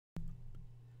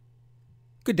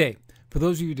Good day. For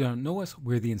those of you who don't know us,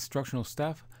 we're the instructional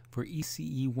staff for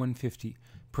ECE 150,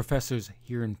 Professors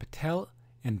Hiren Patel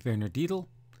and Werner Dietl,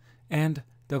 and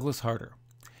Douglas Harder.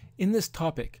 In this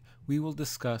topic, we will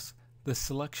discuss the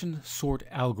selection sort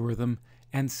algorithm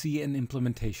and see an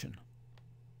implementation.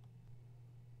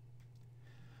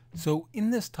 So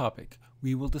in this topic,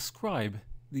 we will describe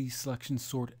the selection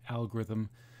sort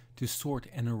algorithm to sort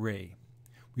an array.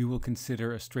 We will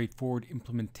consider a straightforward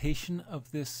implementation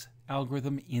of this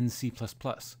algorithm in C++.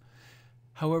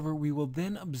 However, we will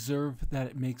then observe that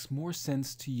it makes more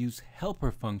sense to use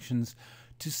helper functions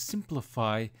to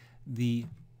simplify the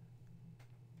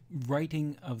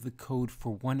writing of the code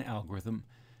for one algorithm,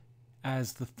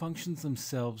 as the functions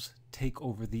themselves take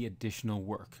over the additional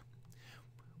work.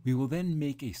 We will then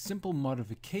make a simple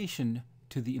modification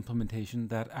to the implementation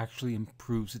that actually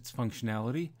improves its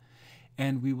functionality,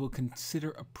 and we will consider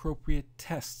appropriate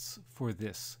tests for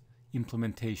this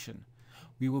implementation.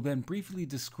 We will then briefly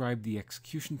describe the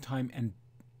execution time and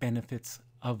benefits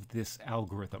of this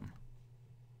algorithm.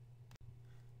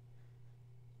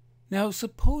 Now,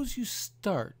 suppose you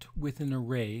start with an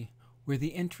array where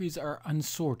the entries are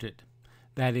unsorted.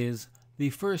 That is, the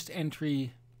first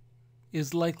entry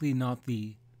is likely not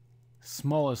the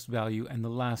smallest value and the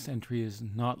last entry is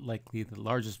not likely the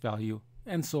largest value,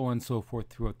 and so on and so forth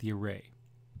throughout the array.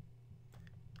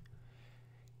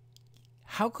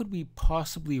 How could we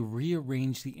possibly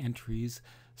rearrange the entries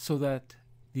so that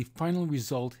the final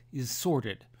result is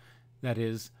sorted? That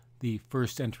is, the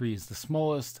first entry is the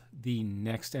smallest, the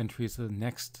next entry is the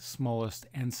next smallest,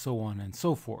 and so on and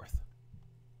so forth.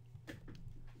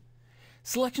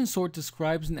 Selection sort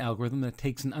describes an algorithm that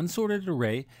takes an unsorted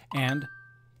array and...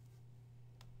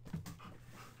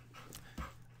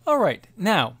 Alright,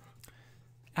 now,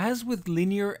 as with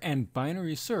linear and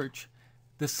binary search,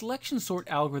 the selection sort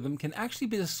algorithm can actually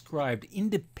be described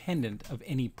independent of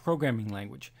any programming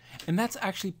language, and that's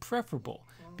actually preferable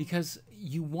because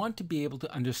you want to be able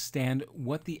to understand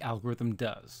what the algorithm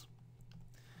does.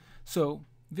 So,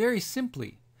 very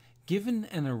simply, given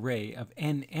an array of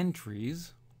n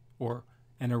entries, or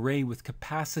an array with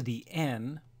capacity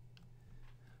n,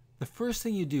 the first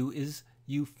thing you do is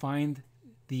you find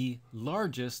the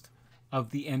largest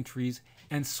of the entries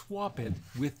and swap it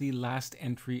with the last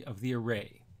entry of the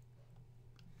array.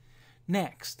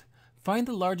 Next, find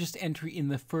the largest entry in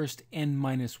the first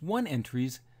n-1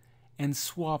 entries and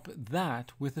swap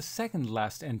that with the second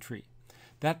last entry.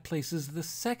 That places the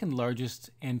second largest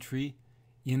entry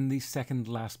in the second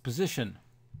last position.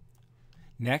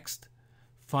 Next,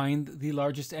 find the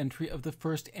largest entry of the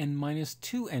first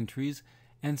n-2 entries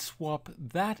and swap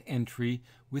that entry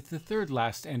with the third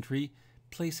last entry,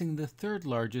 placing the third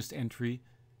largest entry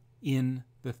in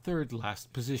the third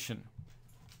last position.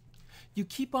 You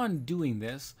keep on doing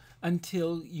this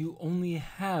until you only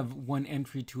have one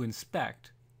entry to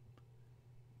inspect,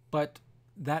 but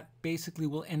that basically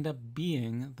will end up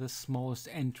being the smallest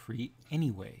entry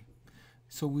anyway,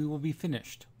 so we will be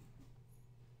finished.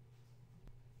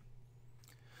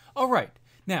 Alright,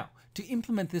 now to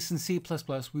implement this in C++,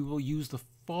 we will use the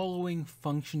following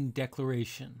function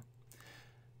declaration.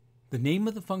 The name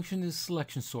of the function is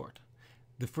selection sort.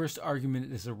 The first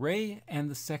argument is array,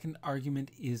 and the second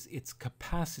argument is its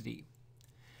capacity.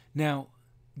 Now,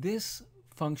 this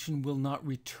function will not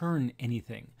return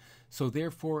anything, so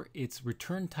therefore its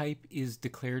return type is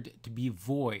declared to be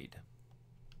void.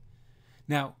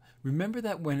 Now, remember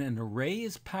that when an array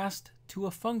is passed to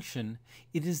a function,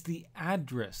 it is the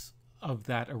address of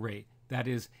that array. That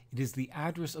is, it is the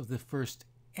address of the first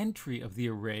entry of the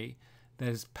array that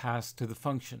is passed to the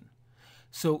function.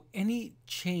 So any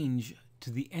change to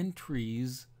the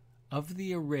entries of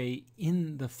the array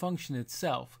in the function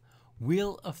itself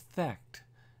will affect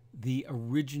the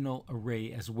original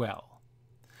array as well.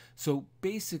 So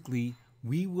basically,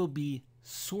 we will be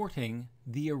sorting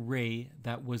the array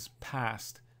that was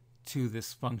passed to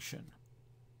this function.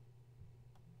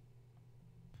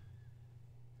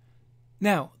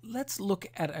 Now, let's look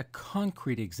at a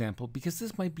concrete example because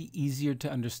this might be easier to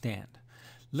understand.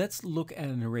 Let's look at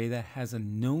an array that has a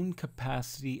known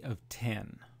capacity of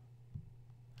 10.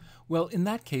 Well, in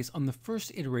that case, on the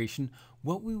first iteration,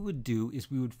 what we would do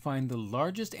is we would find the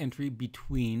largest entry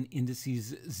between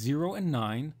indices 0 and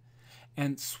 9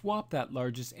 and swap that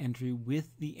largest entry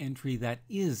with the entry that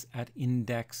is at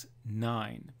index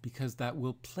 9, because that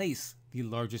will place the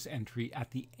largest entry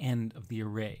at the end of the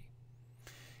array.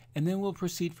 And then we'll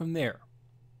proceed from there.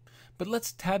 But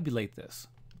let's tabulate this.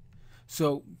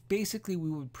 So basically we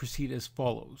would proceed as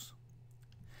follows.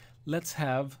 Let's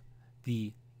have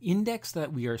the index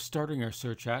that we are starting our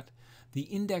search at, the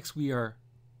index we are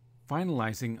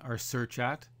finalizing our search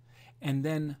at, and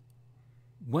then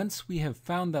once we have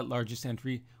found that largest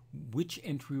entry, which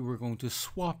entry we're going to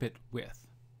swap it with.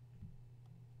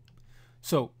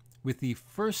 So with the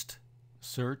first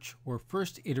search or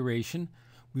first iteration,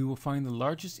 we will find the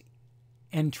largest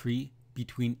entry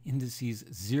between indices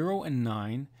 0 and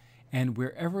 9, and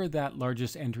wherever that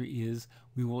largest entry is,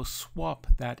 we will swap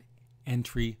that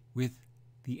entry with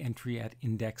the entry at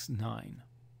index 9.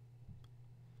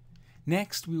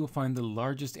 Next, we will find the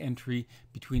largest entry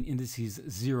between indices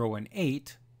 0 and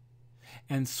 8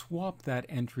 and swap that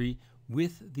entry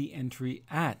with the entry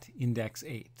at index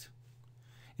 8.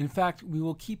 In fact, we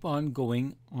will keep on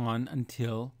going on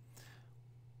until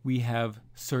we have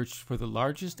searched for the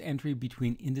largest entry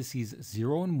between indices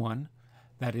 0 and 1.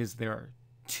 That is, there are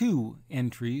 2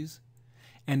 entries.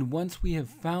 And once we have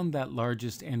found that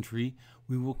largest entry,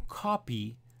 we will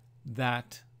copy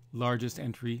that largest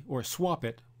entry or swap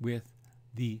it with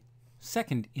the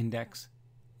second index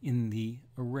in the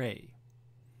array.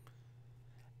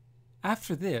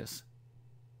 After this,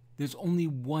 there's only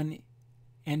one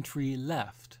entry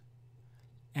left,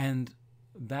 and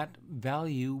that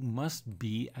value must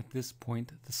be at this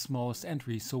point the smallest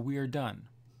entry, so we are done.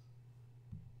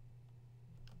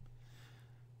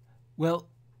 Well,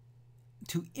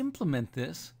 to implement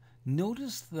this,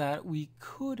 notice that we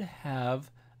could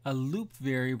have a loop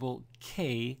variable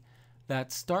k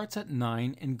that starts at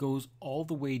 9 and goes all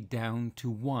the way down to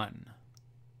 1.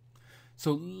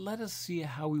 So let us see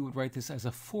how we would write this as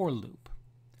a for loop.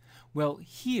 Well,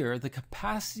 here the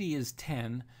capacity is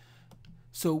 10,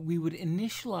 so we would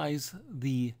initialize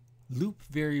the loop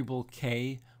variable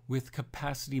k with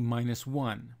capacity minus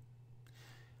 1.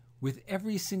 With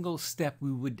every single step,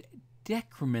 we would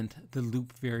decrement the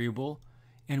loop variable,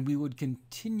 and we would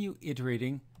continue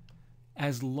iterating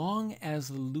as long as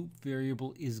the loop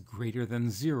variable is greater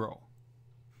than 0.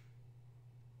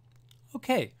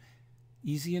 Okay,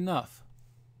 easy enough.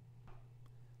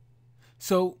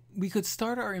 So we could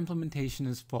start our implementation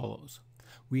as follows.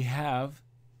 We have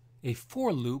a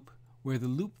for loop where the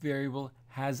loop variable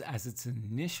has as its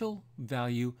initial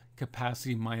value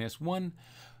capacity minus 1.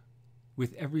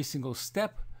 With every single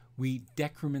step, we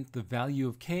decrement the value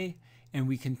of k, and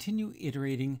we continue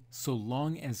iterating so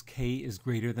long as k is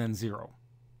greater than 0.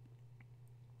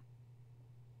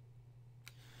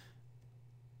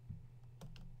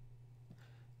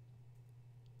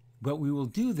 What we will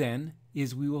do then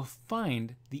is we will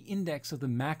find the index of the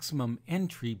maximum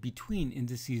entry between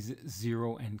indices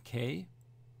 0 and k,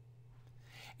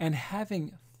 and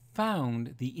having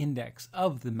found the index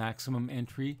of the maximum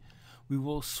entry, we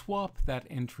will swap that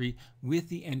entry with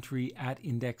the entry at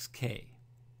index k.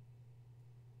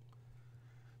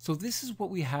 So this is what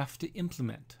we have to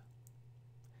implement.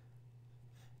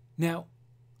 Now,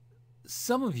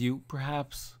 some of you,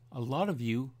 perhaps a lot of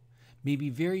you, may be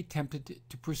very tempted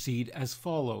to proceed as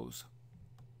follows.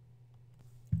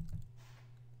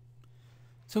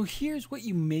 So here's what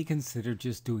you may consider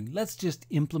just doing. Let's just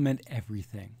implement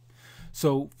everything.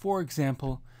 So, for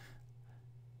example,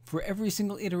 for every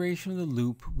single iteration of the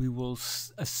loop, we will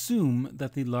assume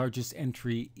that the largest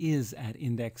entry is at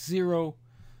index 0.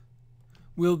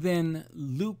 We'll then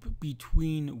loop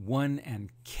between 1 and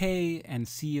k and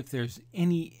see if there's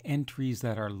any entries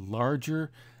that are larger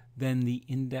than the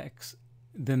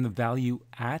value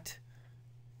at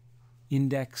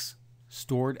index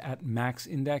stored at max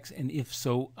index, and if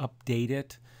so, update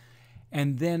it.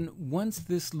 And then once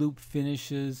this loop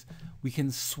finishes, we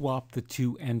can swap the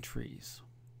 2 entries.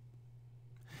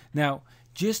 Now,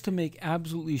 just to make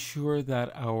absolutely sure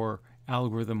that our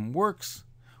algorithm works,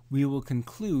 we will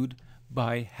conclude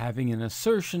by having an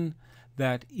assertion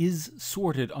that is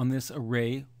sorted on this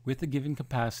array with a given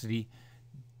capacity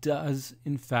does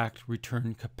in fact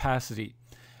return capacity.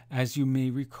 As you may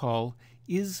recall,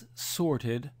 is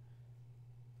sorted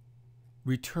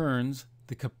returns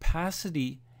the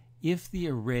capacity if the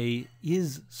array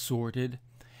is sorted,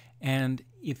 and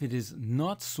if it is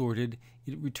not sorted,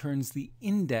 it returns the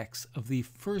index of the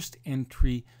first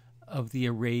entry of the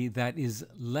array that is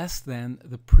less than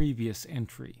the previous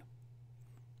entry.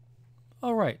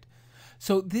 All right,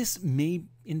 so this may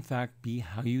in fact be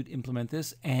how you'd implement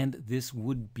this, and this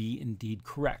would be indeed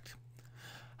correct.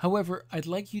 However, I'd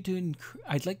like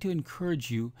to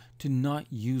encourage you to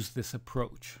not use this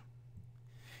approach.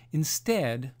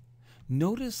 Instead,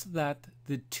 notice that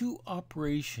the 2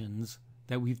 operations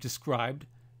that we've described,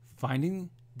 finding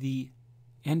the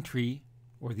entry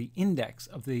or the index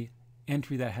of the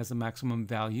entry that has a maximum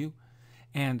value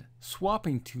and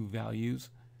swapping 2 values,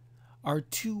 are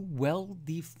 2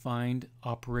 well-defined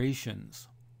operations.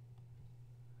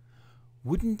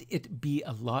 Wouldn't it be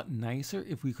a lot nicer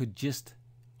if we could just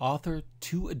author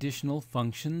 2 additional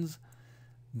functions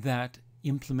that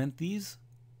implement these,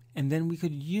 and then we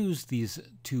could use these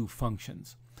 2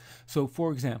 functions. So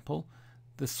for example,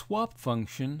 the swap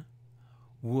function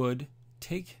would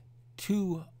take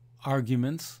 2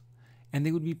 arguments and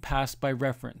they would be passed by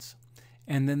reference,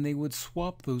 and then they would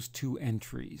swap those 2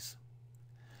 entries.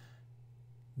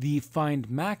 The find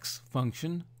max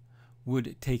function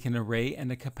would take an array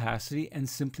and a capacity and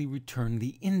simply return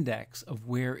the index of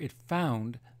where it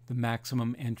found the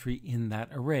maximum entry in that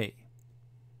array.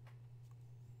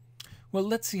 Well,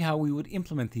 let's see how we would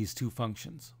implement these 2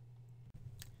 functions.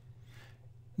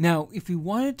 Now, if we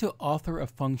wanted to author a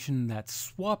function that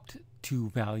swapped 2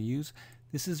 values,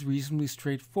 this is reasonably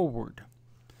straightforward.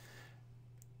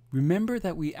 Remember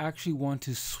that we actually want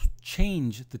to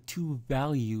change the 2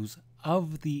 values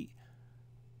of the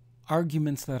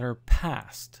arguments that are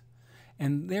passed,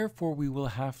 and therefore we will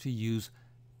have to use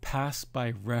pass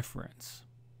by reference.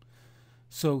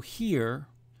 So here,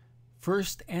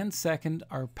 first and second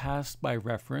are passed by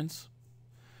reference.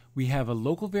 We have a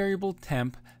local variable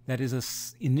temp that is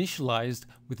initialized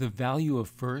with the value of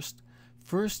first.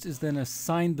 First is then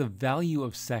assigned the value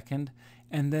of second,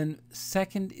 and then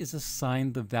second is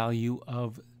assigned the value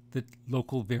of the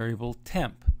local variable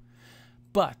temp.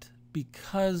 But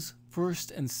because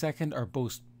first and second are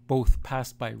both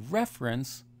passed by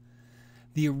reference,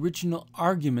 the original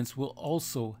arguments will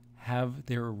also have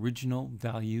their original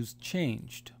values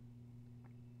changed.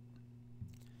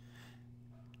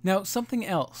 Now, something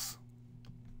else.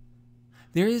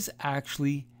 There is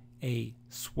actually a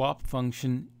swap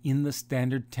function in the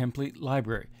standard template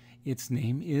library. Its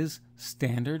name is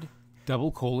standard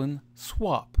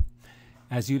 :swap,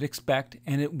 as you'd expect,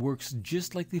 and it works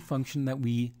just like the function that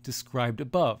we described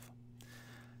above.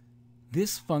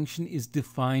 This function is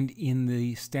defined in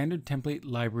the standard template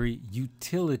library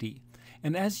utility,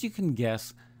 and as you can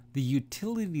guess, the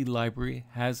utility library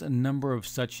has a number of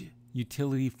such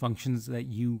utility functions that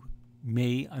you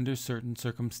may, under certain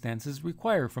circumstances,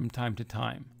 require from time to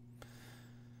time.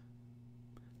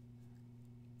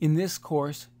 In this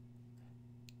course,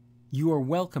 you are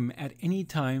welcome at any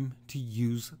time to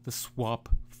use the swap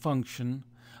function,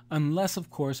 unless, of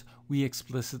course, we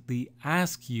explicitly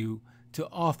ask you to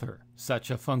author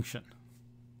such a function.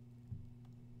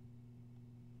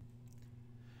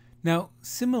 Now,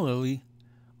 similarly,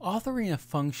 authoring a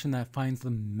function that finds the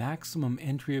maximum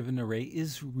entry of an array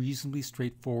is reasonably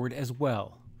straightforward as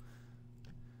well.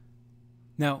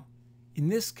 Now, in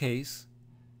this case,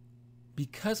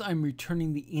 because I'm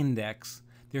returning the index,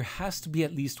 there has to be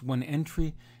at least 1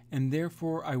 entry, and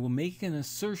therefore I will make an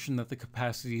assertion that the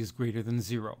capacity is greater than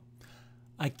 0.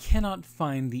 I cannot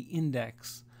find the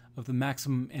index of the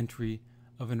maximum entry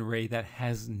of an array that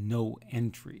has no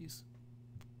entries.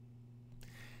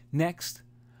 Next,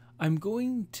 I'm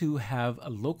going to have a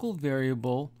local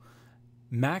variable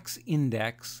max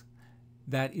index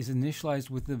that is initialized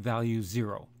with the value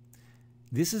 0.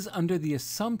 This is under the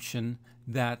assumption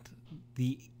that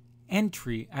the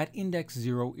entry at index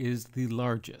 0 is the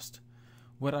largest.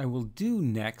 What I will do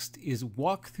next is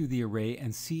walk through the array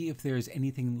and see if there is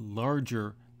anything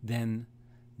larger than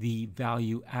the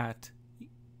value at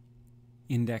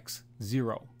index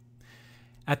 0.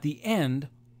 At the end,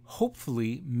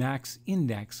 hopefully max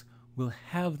index will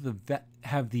have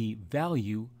the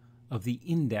value of the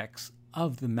index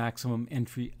of the maximum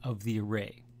entry of the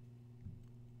array.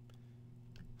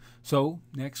 So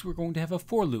next we're going to have a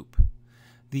for loop.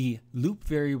 The loop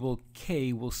variable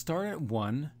k will start at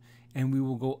 1, and we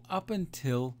will go up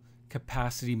until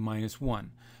capacity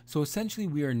 -1. So essentially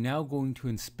we are now going to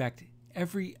inspect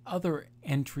every other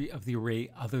entry of the array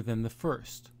other than the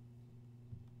first.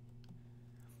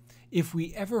 If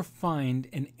we ever find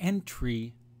an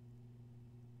entry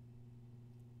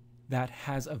that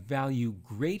has a value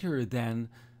greater than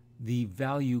the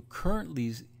value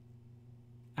currently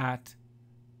at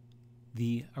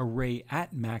the array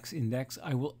at max index,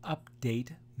 I will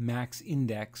update max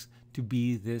index to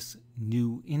be this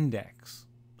new index.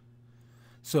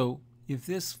 So if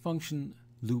this function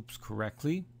loops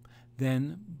correctly,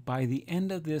 then by the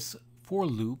end of this for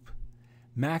loop,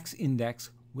 max index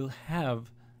will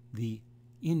have the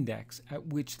index at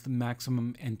which the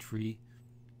maximum entry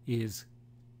is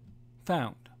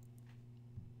found.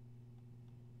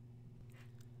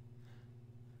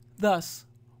 Thus,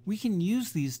 we can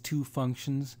use these 2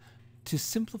 functions to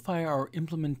simplify our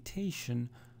implementation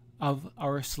of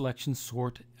our selection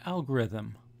sort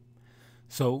algorithm.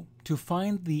 So, to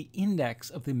find the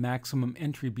index of the maximum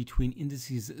entry between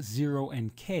indices 0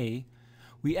 and k,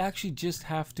 we actually just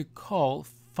have to call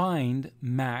find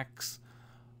max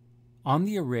on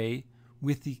the array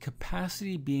with the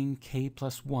capacity being k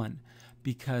plus 1,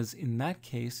 because in that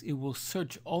case it will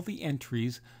search all the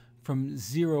entries from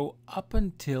 0 up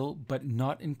until but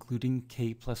not including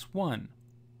k plus 1,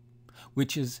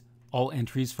 which is all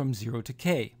entries from 0 to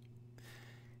k.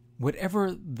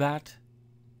 Whatever that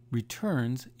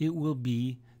returns, it will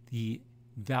be the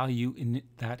value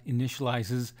that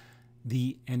initializes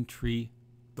the entry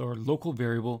or local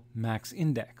variable max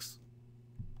index.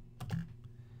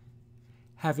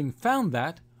 Having found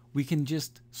that, we can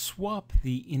just swap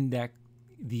the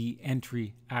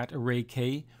entry at array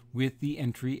k with the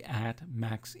entry at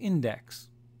max index.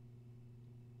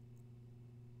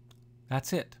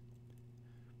 That's it.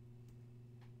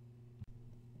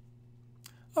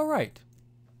 All right.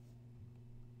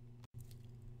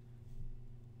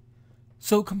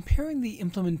 So comparing the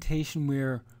implementation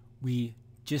where we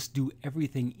just do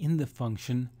everything in the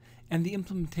function and the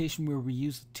implementation where we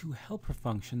use the two helper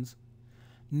functions,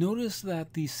 notice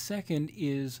that the second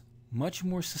is much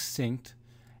more succinct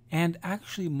and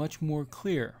actually much more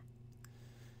clear.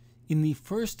 In the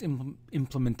first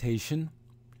implementation,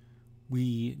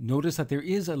 we notice that there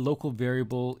is a local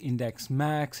variable index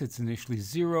max. It's initially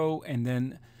 0, and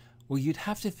then, well, you'd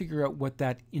have to figure out what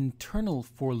that internal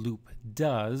for loop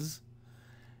does,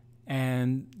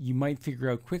 and you might figure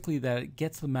out quickly that it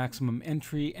gets the maximum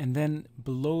entry, and then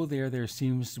below there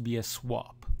seems to be a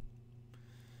swap.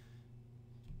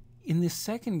 In the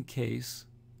second case,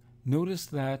 notice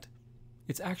that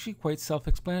it's actually quite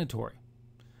self-explanatory.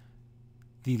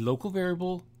 The local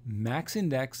variable max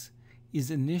index is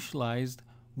initialized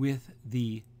with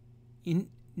the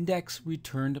index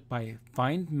returned by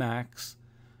find max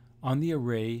on the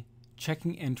array,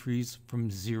 checking entries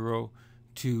from 0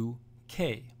 to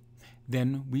k.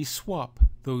 Then we swap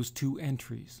those two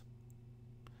entries.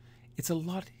 It's a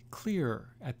lot clearer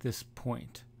at this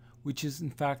point, which is in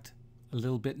fact a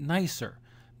little bit nicer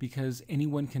because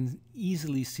anyone can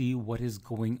easily see what is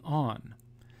going on.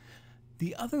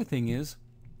 The other thing is,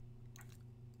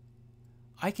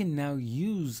 I can now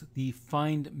use the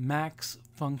find max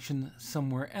function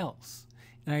somewhere else,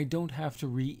 and I don't have to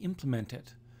re-implement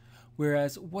it.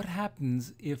 Whereas what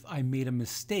happens if I made a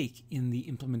mistake in the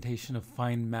implementation of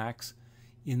find max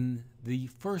in the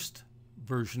first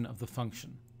version of the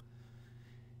function?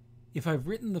 If I've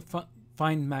written the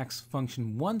find max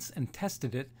function once and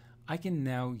tested it, I can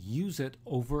now use it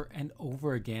over and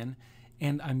over again,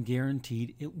 and I'm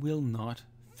guaranteed it will not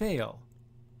fail.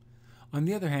 On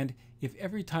the other hand, if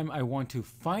every time I want to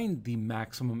find the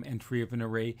maximum entry of an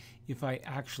array, if I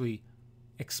actually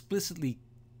explicitly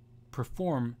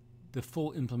perform the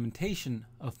full implementation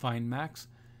of find max,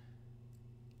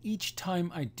 each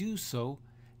time I do so,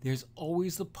 there's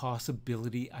always the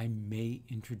possibility I may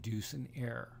introduce an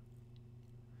error.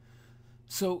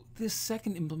 So this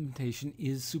second implementation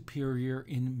is superior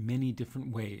in many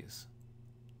different ways.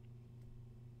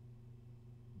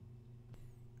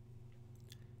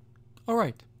 All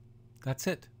right, that's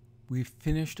it. We've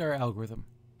finished our algorithm.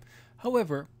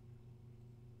 However,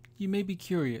 you may be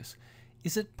curious,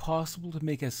 is it possible to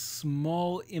make a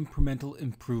small incremental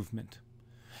improvement?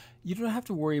 You don't have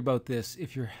to worry about this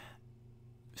if you're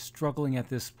struggling at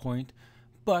this point,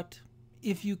 but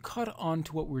if you caught on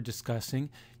to what we're discussing,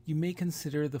 you may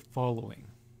consider the following.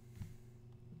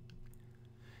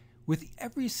 With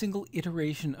every single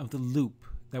iteration of the loop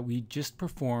that we just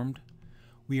performed,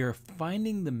 we are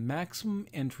finding the maximum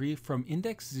entry from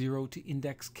index 0 to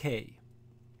index k.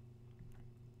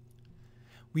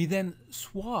 We then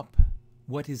swap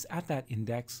what is at that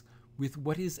index with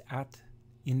what is at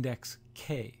index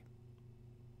k.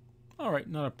 All right,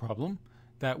 not a problem.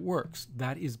 That works.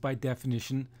 That is by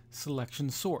definition selection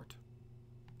sort.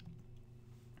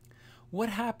 What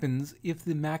happens if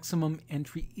the maximum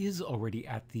entry is already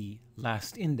at the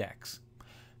last index?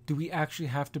 Do we actually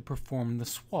have to perform the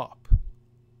swap?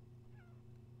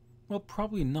 Well,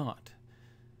 probably not.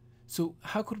 So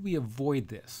how could we avoid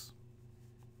this?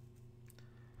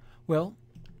 Well,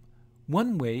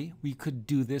 one way we could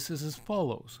do this is as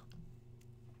follows.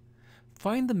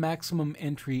 Find the maximum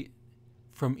entry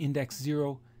from index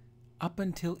 0 up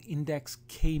until index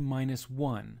k minus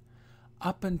 1,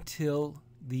 up until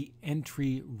the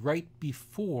entry right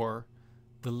before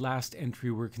the last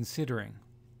entry we're considering.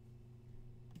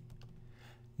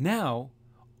 Now,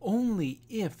 only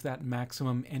if that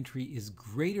maximum entry is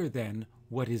greater than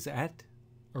what is at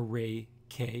array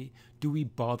k do we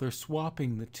bother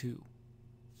swapping the two.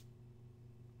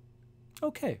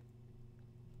 Okay.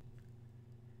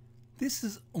 This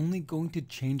is only going to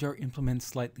change our implement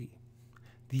slightly.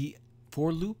 The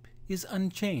for loop is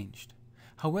unchanged.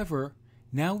 However,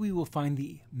 now we will find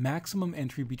the maximum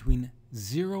entry between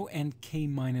 0 and k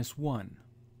minus 1.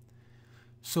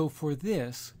 So for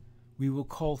this, we will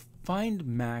call find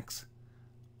max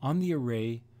on the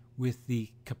array with the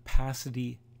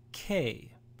capacity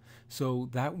k. So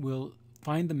that will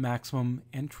find the maximum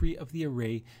entry of the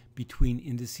array between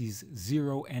indices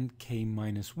 0 and k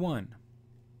minus 1.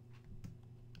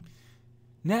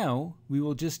 Now we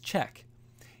will just check,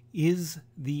 is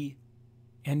the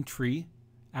entry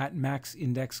at max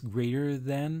index greater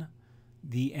than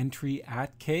the entry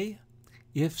at k?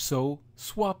 If so,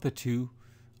 swap the two,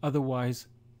 otherwise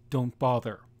don't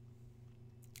bother.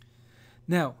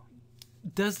 Now,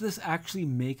 does this actually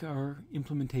make our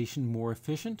implementation more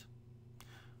efficient?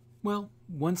 Well,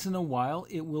 once in a while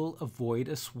it will avoid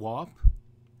a swap,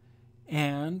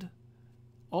 and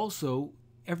also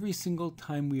every single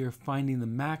time we are finding the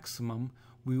maximum,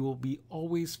 we will be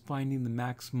always finding the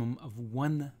maximum of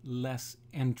one less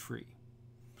entry.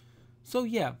 So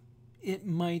yeah, it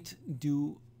might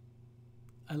do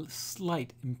a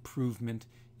slight improvement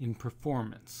in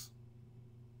performance.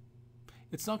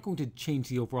 It's not going to change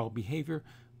the overall behavior,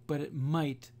 but it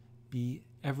might be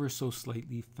ever so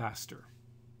slightly faster.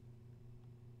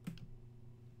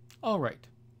 All right.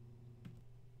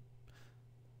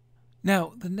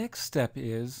 Now, the next step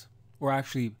is, or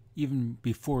actually even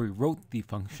before we wrote the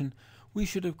function, we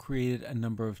should have created a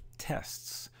number of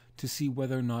tests to see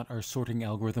whether or not our sorting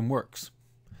algorithm works.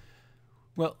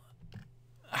 Well,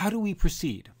 how do we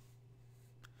proceed?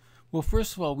 Well,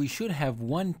 first of all, we should have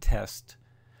one test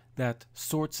that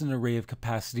sorts an array of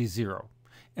capacity 0,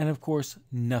 and of course,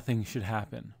 nothing should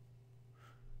happen.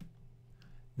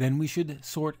 Then we should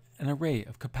sort an array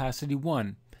of capacity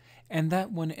 1, and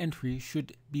that one entry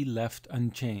should be left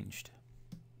unchanged.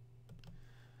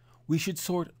 We should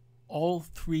sort all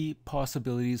three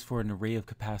possibilities for an array of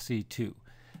capacity 2.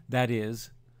 That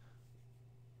is,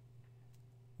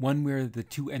 one where the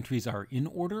two entries are in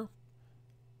order,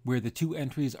 where the two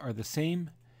entries are the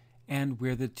same, and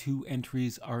where the two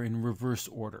entries are in reverse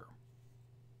order.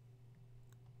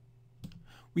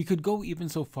 We could go even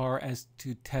so far as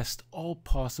to test all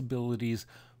possibilities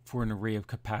for an array of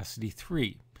capacity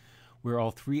 3, where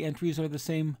all three entries are the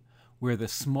same, where the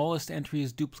smallest entry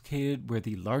is duplicated, where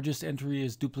the largest entry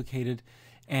is duplicated,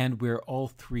 and where all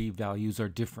three values are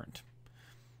different.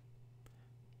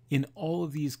 In all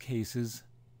of these cases,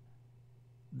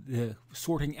 the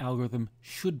sorting algorithm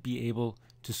should be able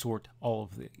to sort all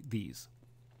of these.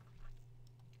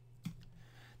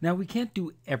 Now, we can't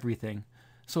do everything,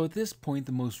 so at this point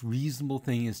the most reasonable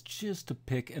thing is just to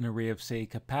pick an array of, say,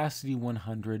 capacity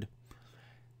 100,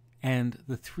 and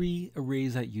the three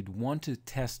arrays that you'd want to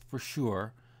test for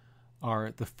sure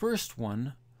are the first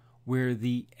one, where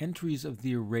the entries of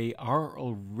the array are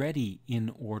already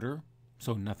in order,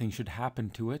 so nothing should happen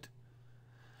to it.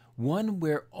 One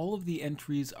where all of the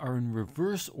entries are in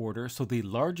reverse order, so the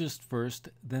largest first,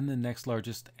 then the next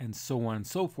largest, and so on and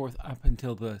so forth, up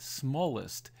until the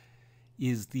smallest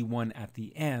is the one at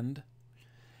the end.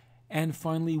 And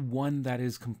finally, one that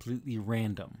is completely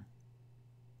random.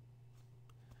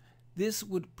 This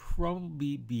would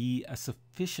probably be a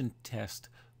sufficient test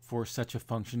for such a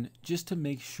function, just to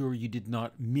make sure you did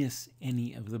not miss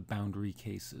any of the boundary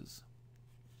cases.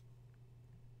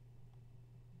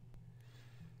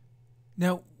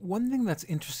 Now, one thing that's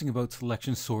interesting about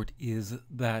selection sort is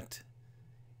that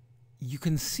you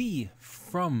can see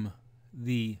from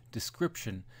the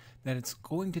description that it's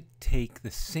going to take the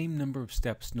same number of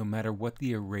steps no matter what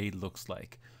the array looks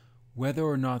like, whether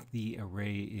or not the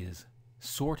array is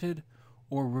sorted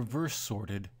or reverse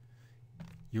sorted.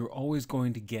 You're always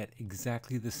going to get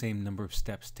exactly the same number of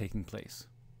steps taking place.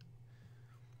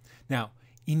 Now,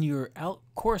 in your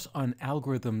course on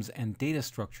algorithms and data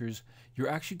structures, you're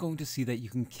actually going to see that you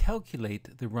can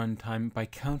calculate the runtime by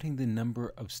counting the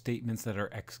number of statements that are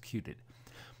executed.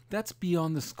 That's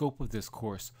beyond the scope of this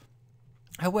course.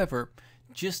 However,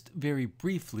 just very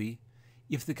briefly,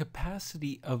 if the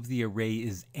capacity of the array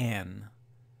is n,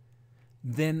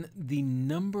 then the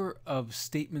number of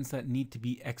statements that need to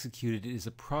be executed is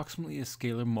approximately a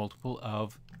scalar multiple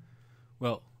of,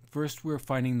 well, first we're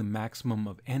finding the maximum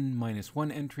of n minus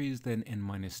 1 entries, then n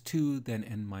minus 2, then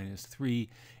n minus 3,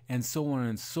 and so on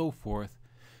and so forth.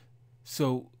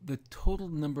 So the total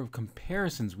number of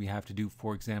comparisons we have to do,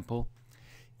 for example,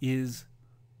 is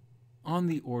on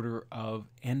the order of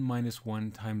n minus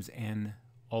 1 times n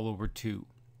all over 2.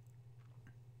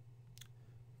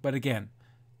 But again,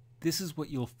 this is what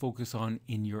you'll focus on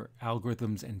in your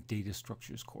algorithms and data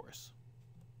structures course.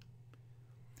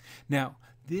 Now,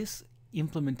 this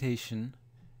implementation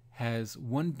has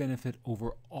one benefit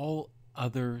over all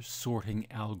other sorting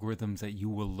algorithms that you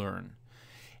will learn,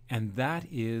 and that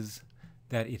is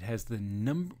that it has the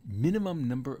minimum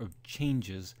number of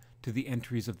changes to the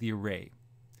entries of the array.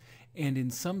 And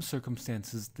in some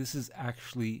circumstances, this is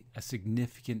actually a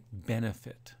significant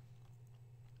benefit.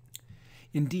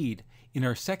 Indeed, in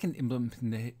our second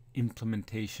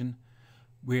implementation,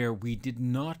 where we did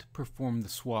not perform the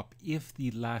swap if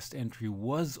the last entry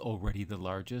was already the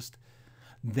largest,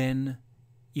 then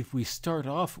if we start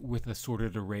off with a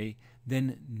sorted array,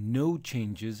 then no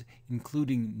changes,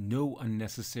 including no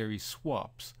unnecessary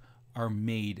swaps, are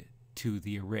made to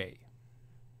the array.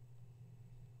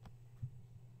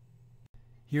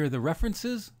 Here are the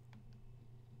references,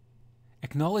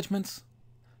 acknowledgements,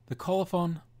 the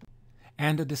colophon,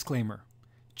 and a disclaimer.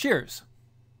 Cheers!